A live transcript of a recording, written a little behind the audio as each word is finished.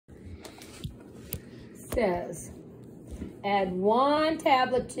says, add 1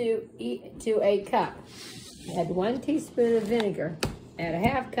 tablet to a cup. Add 1 teaspoon of vinegar. Add a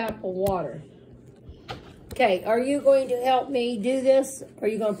half cup of water. Okay, are you going to help me do this, or are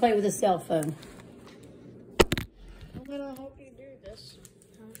you going to play with a cell phone? I'm gonna help you do this.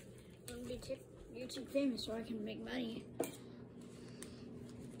 I'm gonna be YouTube famous so I can make money.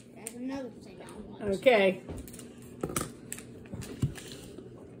 That's another thing I want. Okay.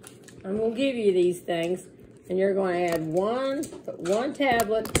 I'm going to give you these things, and you're going to add one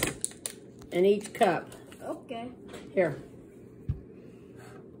tablet in each cup. Okay. Here.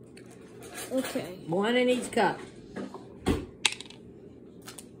 Okay. 1 in each cup.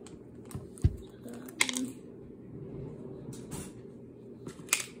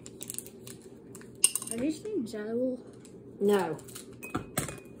 Are these things edible? No.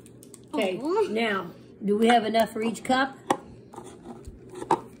 Okay, Aw. now, do we have enough for each cup?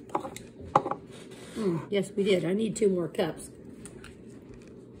 Yes, we did. I need 2 more cups.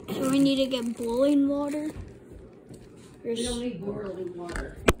 So we need to get boiling water? We don't need boiling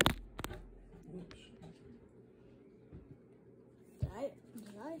water.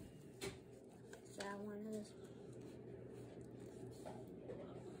 Is that one of those?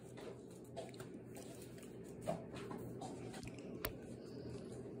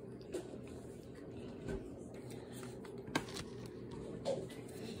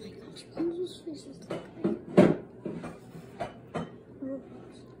 Whose face is that?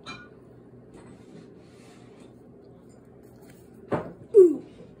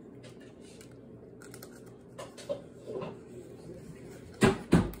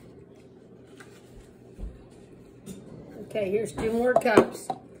 Okay, here's 2 more cups.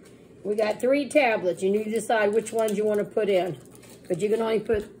 We got 3 tablets. You need to decide which ones you want to put in. But you can only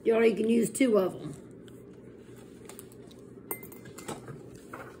use 2 of them.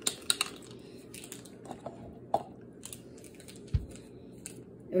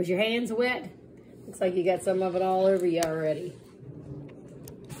 Was your hands wet? Looks like you got some of it all over you already.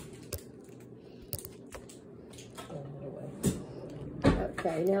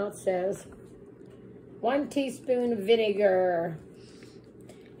 Okay, now it says 1 teaspoon of vinegar.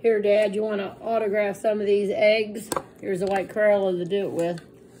 Here, Dad, you want to autograph some of these eggs? Here's a white Crayola to do it with.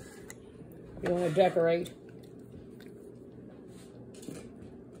 You want to decorate.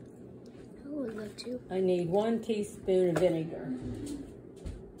 I would like to. I need 1 teaspoon of vinegar.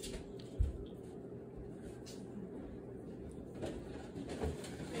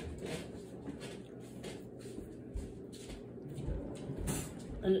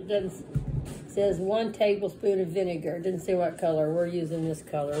 And it says 1 tablespoon of vinegar. It didn't say what color. We're using this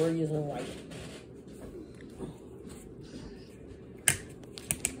color. We're using white.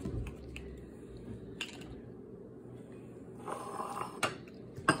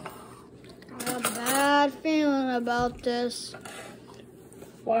 I have a bad feeling about this.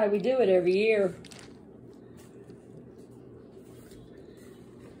 Why? We do it every year.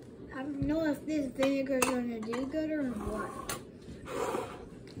 I don't know if this vinegar is going to do good or what.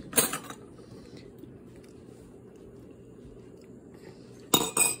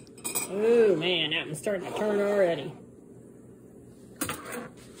 Ooh, man, that one's starting to turn already.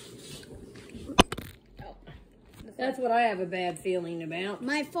 That's what I have a bad feeling about.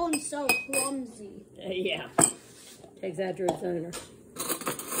 My phone's so clumsy. Yeah. Takes after its owner.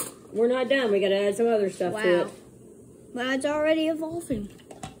 We're not done. We got to add some other stuff to it. But it's already evolving.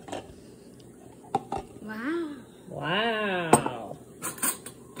 Wow. Wow.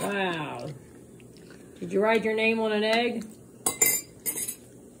 Wow. Did you write your name on an egg?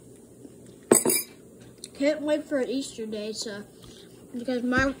 Can't wait for Easter Day, so because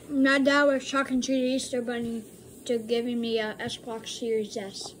my dad was talking to the Easter Bunny to giving me a Xbox Series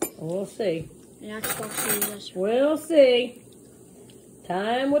S. We'll see. An Xbox Series S. We'll see.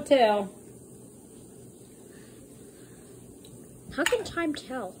 Time will tell. How can time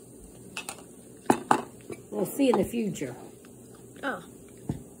tell? We'll see in the future. Oh.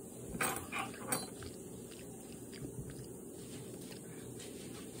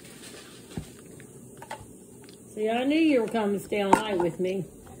 See, I knew you were coming to stay all night with me,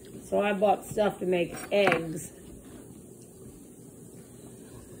 so I bought stuff to make eggs.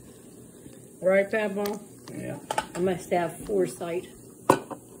 Right, Papa? Yeah. I must have foresight.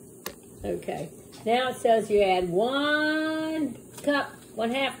 Okay. Now it says you add 1/2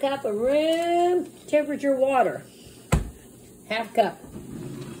 cup of room temperature water. 1/2 cup.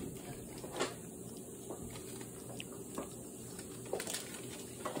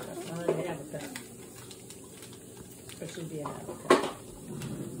 Half a cup. It should be a 1/2 cup.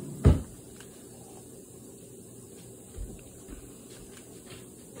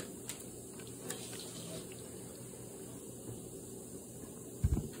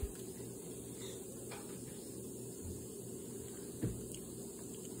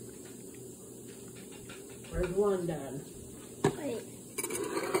 There's one done. Wait. Is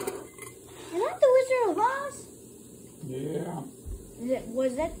that the Wizard of Oz? Yeah.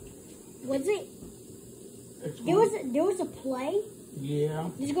 Was it? There was a play? Yeah.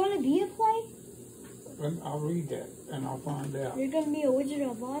 There's going to be a play? And I'll read that and I'll find out. There's going to be a Wizard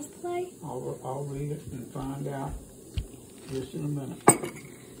of Oz play? I'll read it and find out just in a minute.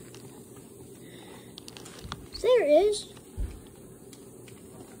 There is.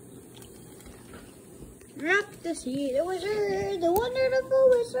 Not to see the wizard, the wonderful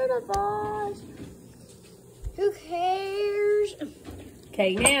Wizard of Oz. Who cares?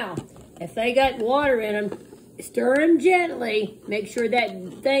 Okay, now, if they got water in them, stir them gently. Make sure that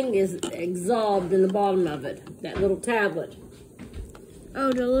thing is dissolved in the bottom of it, that little tablet.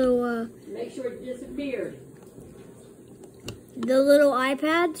 Oh, the little, Make sure it disappeared. the little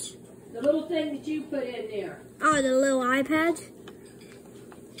iPads? The little thing that you put in there. Oh, the little iPads?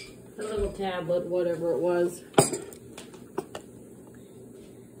 The little tablet, whatever it was.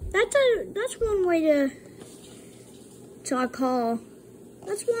 That's one way to call.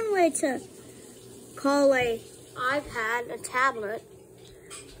 That's one way to call a iPad a tablet.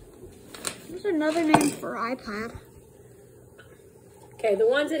 There's another name for iPad. Okay, the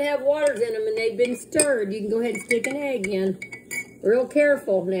ones that have waters in them and they've been stirred, you can go ahead and stick an egg in. Real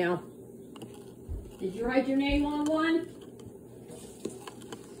careful now. Did you write your name on one?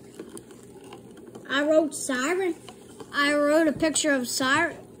 I wrote Siren. I wrote a picture of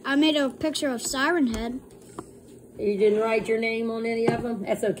Siren. I made a picture of Siren Head. You didn't write your name on any of them?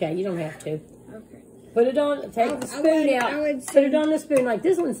 That's okay, you don't have to. Okay. Put it on, take the spoon out. Put it on the spoon, like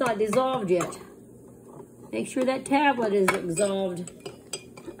this one's not dissolved yet. Make sure that tablet is dissolved.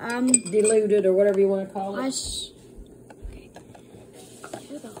 Diluted or whatever you want to call it. Okay.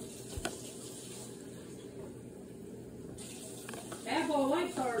 Here we go. Apple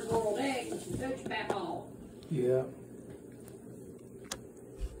likes hard-boiled eggs and Coach Papal. Yeah.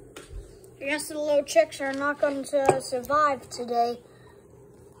 I guess the little chicks are not going to survive today.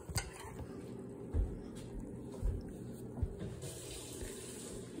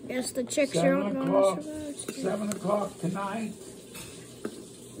 I guess the chicks are not going to survive today. 7 o'clock tonight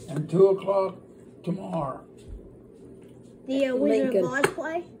and 2 o'clock tomorrow. The Wizard of Oz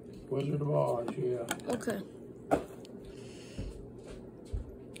play? Wizard of Oz, yeah. Okay.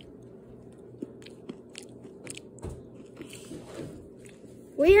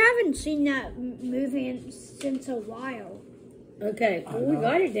 We haven't seen that movie since a while. Okay, well, we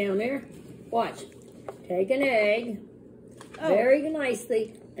got it down there. Watch. Take an egg, very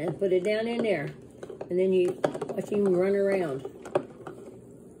nicely, and put it down in there. And then you watch him run around.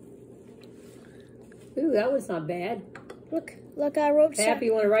 Ooh, that was not bad. Look, I wrote Happy,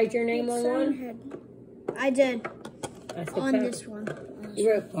 you want to write your name on one? Head. I did. On this one. You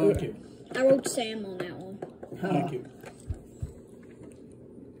wrote, Thank you. I wrote Sam on that one. Thank you.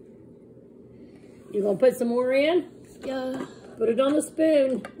 You gonna put some more in? Yeah. Put it on the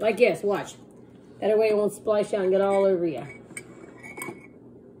spoon, like this, watch. That way it won't splash out and get all over you.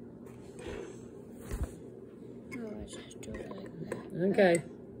 Okay.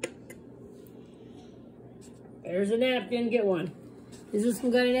 There's a napkin, get one. Is this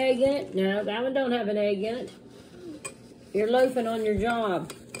one got an egg in it? No, that one don't have an egg in it. You're loafing on your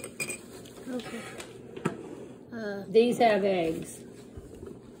job. Okay. These have eggs.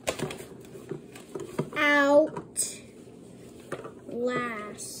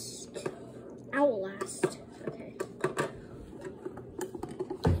 Outlast. Okay.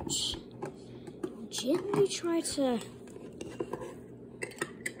 Gently try to.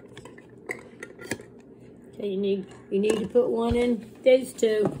 Okay, you need to put one in these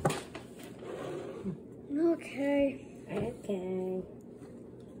two. Okay. Okay.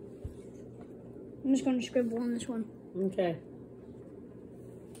 I'm just gonna scribble on this one. Okay.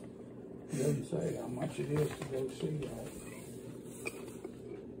 It doesn't say how much it is to go see that.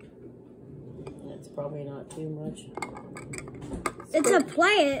 That's probably not too much. It's a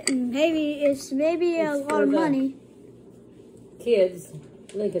play. It's maybe a It's lot for of the money. Kids,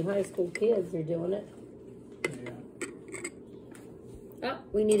 Lincoln High School kids are doing it. Yeah. Oh,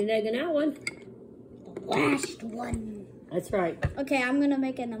 we need an egg in that one. Last one. That's right. Okay, I'm gonna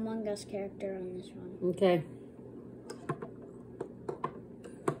make an Among Us character on this one. Okay.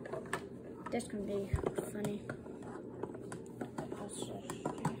 That's gonna be funny.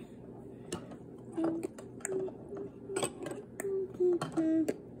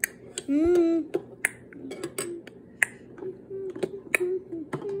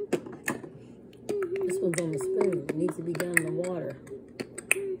 This one's on the spoon. It needs to be done in the water.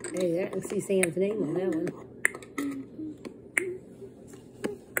 Hey, I can see Sam's name on that one.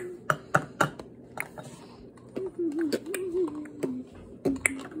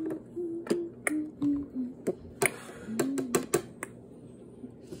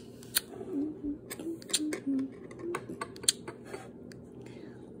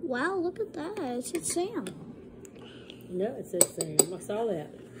 it said Sam. No, it says Sam. I saw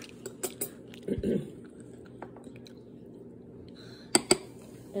that.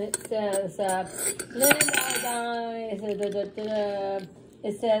 And it says, blend iodine.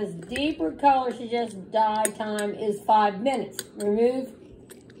 It says deeper color suggest dye time is 5 minutes. Remove,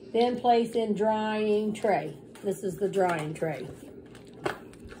 then place in drying tray. This is the drying tray.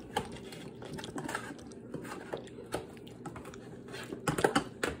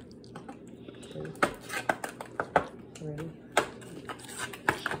 Three,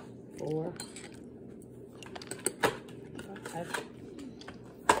 4, 5.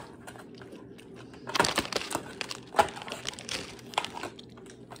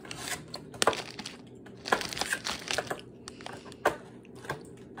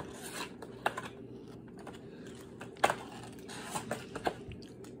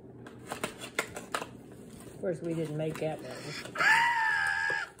 Of course, we didn't make that many.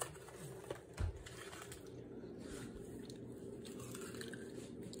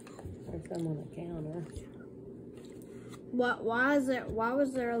 There's some on the counter. Why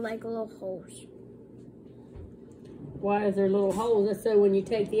was there like little holes? Why is there little holes? That's so when you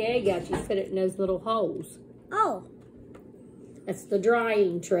take the egg out, you put it in those little holes. Oh. That's the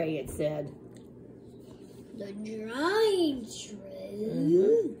drying tray, it said. The drying tray.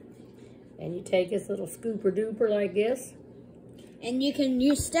 Mm-hmm. And you take this little scooper duper like this. And you can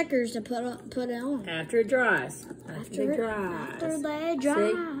use stickers to put it on. After it dries. After it dries. After they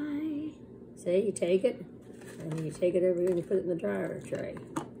dry. See, you take it, and then you take it over here and you put it in the dryer tray.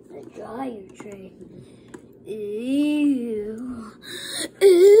 The dryer tray. Ew.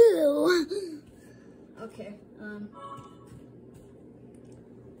 Ew. Okay.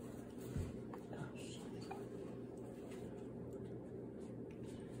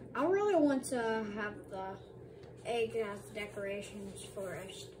 I really want to have the egg as decorations for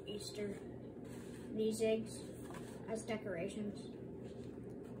Easter. These eggs as decorations.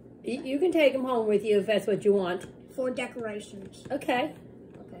 You can take them home with you if that's what you want. For decorations. Okay.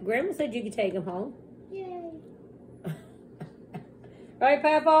 Okay. Grandma said you could take them home. Yay. Right,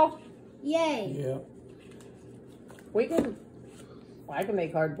 Papa? Yay. Yeah. We can, well, I can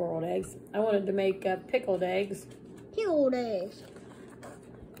make hard-boiled eggs. I wanted to make pickled eggs. Pickled eggs.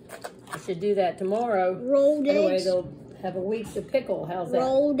 I should do that tomorrow. Rolled Anyway, eggs. they'll have a week to pickle. How's that?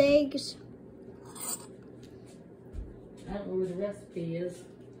 Rolled eggs. I don't know where the recipe is.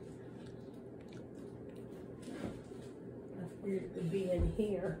 I figured it would be in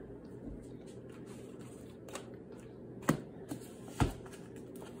here.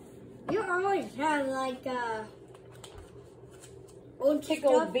 You always have like old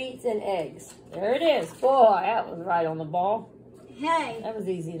Pickled stuff. beets and eggs. There it is. Boy, that was right on the ball. Hey, That was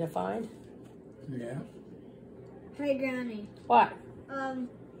easy to find. Yeah. hey, Granny. What?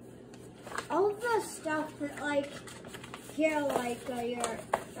 All the stuff that like here, like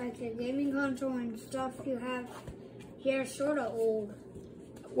your gaming console and stuff you have here, sort of old.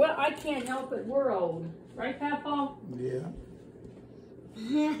 Well, I can't help it. We're old. Right, Papa? Yeah.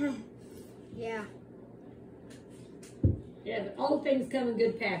 Yeah. Yeah, but old things come in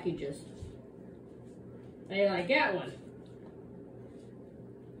good packages. Hey, like that one.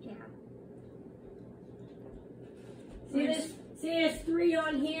 Yeah. See this? See this 3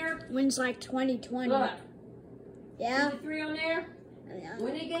 on here? When's like 2020? Look. Yeah. See the 3 on there? Yeah.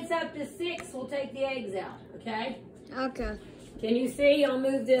 When it gets up to 6, we'll take the eggs out, okay? Okay. Can you see? I'll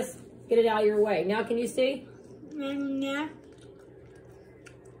move this, get it out of your way. Now can you see? Yeah.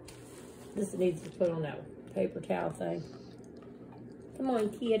 This needs to put on that paper towel thing. Come on,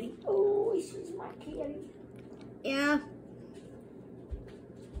 kitty. Oh, she's my kitty. Yeah.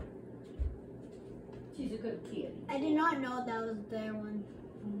 She's a good kitty. I did not know that was there one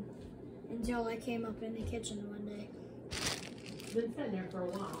until I came up in the kitchen one day. Been sitting there for a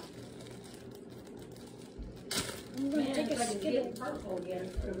while. I'm gonna Man, take it's a like it's Skittle. getting purple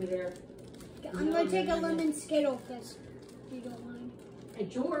again over there. I'm gonna take a lemon Skittle because you don't mind.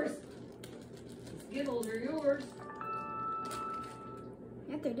 It's yours. Skittles are yours.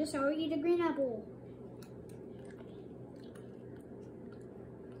 After this, I'll eat a green apple.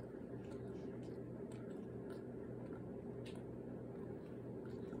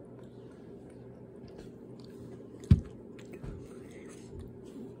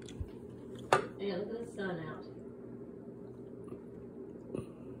 Yeah, look at the sun out.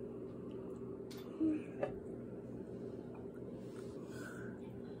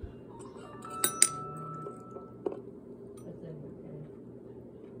 That's okay.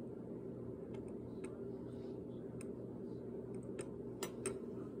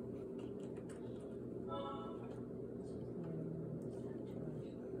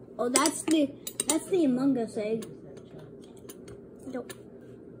 Oh, that's the Among Us egg. Nope.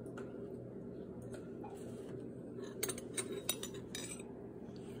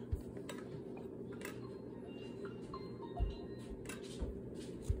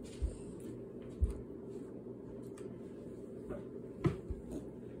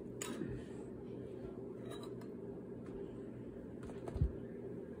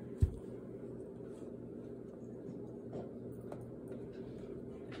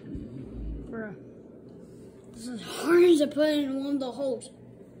 Bruh. This is hard to put in one of the holes.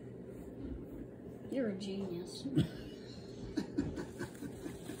 You're a genius.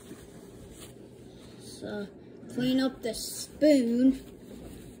 So, clean up the spoon.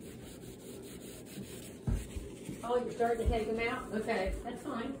 Oh, you're starting to take them out? Okay, that's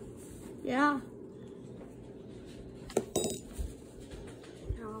fine. Yeah.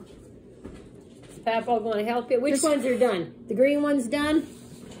 Is Papa going to help you? Which ones are done? The green one's done?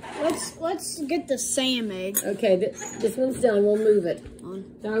 Let's get the Sam egg. Okay, this one's done. We'll move it. On.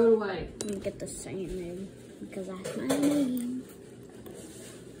 Throw it away. Let me get the Sam egg because that's my name.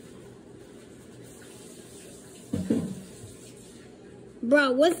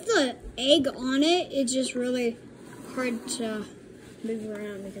 Bro, with the egg on it, it's just really hard to move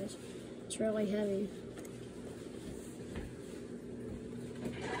around because it's really heavy.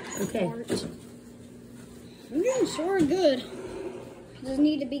 Okay. I'm doing sort of good. Just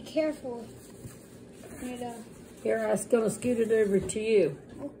need to be careful. Here, I was going to scoot it over to you.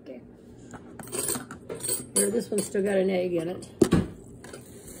 Okay. Here, this one's still got an egg in it.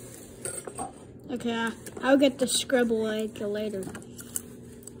 Okay, I'll get the scribble egg later.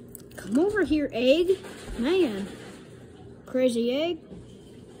 Come over here, egg. Man. Crazy egg.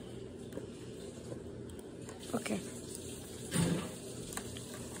 Okay.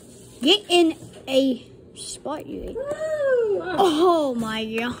 Get in a spot, you egg. Oh my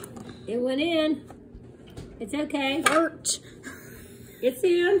god. It went in. It's okay. Hurt. It's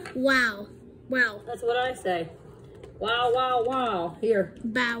in. Wow. Wow. That's what I say. Wow, wow, wow. Here.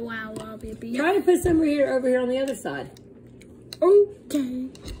 Bow wow wow baby. Try to put some over here on the other side. Okay.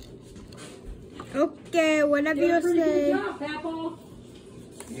 Okay, whatever you say. Good job, Papa.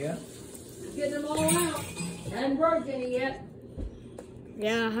 Yeah. Getting them all out. Haven't broken any yet.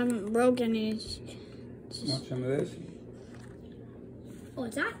 Yeah, I haven't broken it. Want some of this? Oh,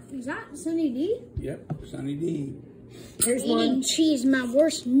 is that Sunny D? Yep, Sunny D. Here's Eating one. cheese, my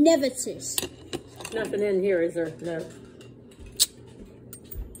worst nemesis. Nothing in here, is there? No.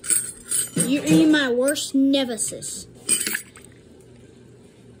 You're eating my worst nemesis.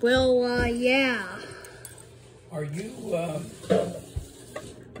 Well, yeah. Are you, what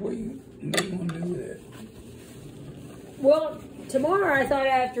do you want to do with it? Well, tomorrow I thought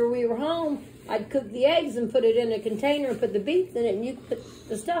after we were home, I'd cook the eggs and put it in a container and put the beets in it, and you could put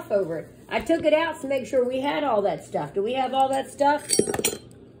the stuff over it. I took it out to make sure we had all that stuff. Do we have all that stuff?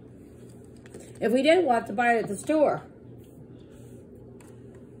 If we did, we'll have to buy it at the store.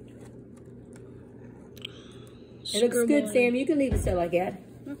 It looks good, Sam. You can leave it set like that.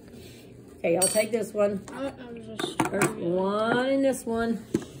 Okay, I'll take this one. There's one and this one.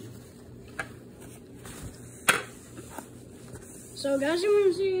 So, guys, you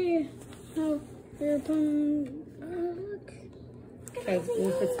want to see how your opponent look? Okay,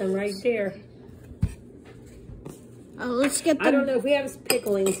 we'll put some right there. Oh, let's get the... I don't know if we have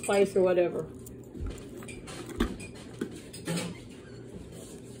pickling spice or whatever.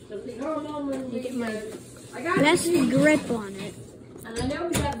 Get my best grip on it. And I know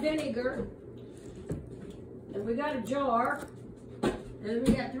we got vinegar. And we got a jar. And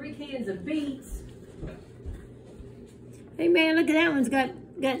we got 3 cans of beets. Hey man, look at that one's got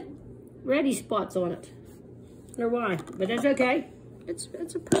ready spots on it. I don't know why, but that's okay. It's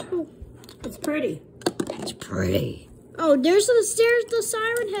a purple. It's pretty. It's pretty. Oh, there's the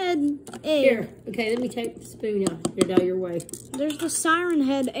siren head egg. Here, okay, let me take the spoon out. Get out of your way. There's the siren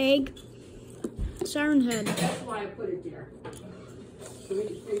head egg. Siren head. That's why I put it there. So we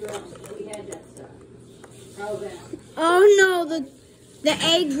could figure out if we had that stuff. How's that? Oh no, the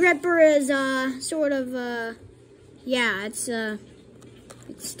egg ripper is sort of yeah, it's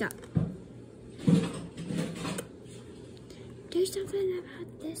stuck. Do something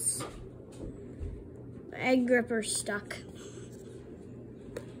about this. The egg ripper's stuck.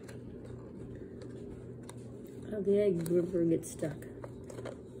 How the egg ripper gets stuck?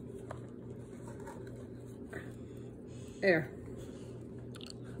 There.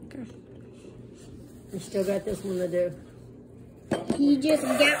 Okay. We still got this one to do. He just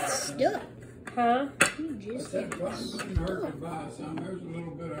got stuck. Huh? He just That button hurt to buy some. There's a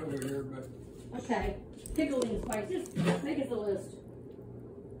little bit over here, but Okay. Pickling spice. Just make us a list.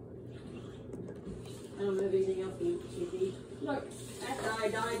 don't know if anything else you eat. Look, after I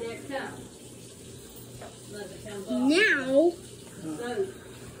dyed that cup. Let it come off. Now, So,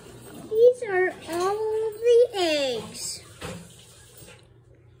 these are all of the eggs.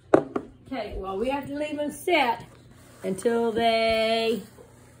 okay, well, we have to leave them set until they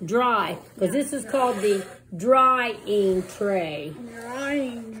dry. Because this is called the drying tray.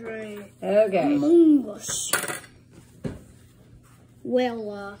 Drying tray. Okay. Mungus.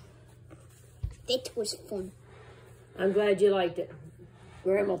 Well, that was fun. I'm glad you liked it.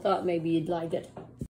 Grandma thought maybe you'd like it.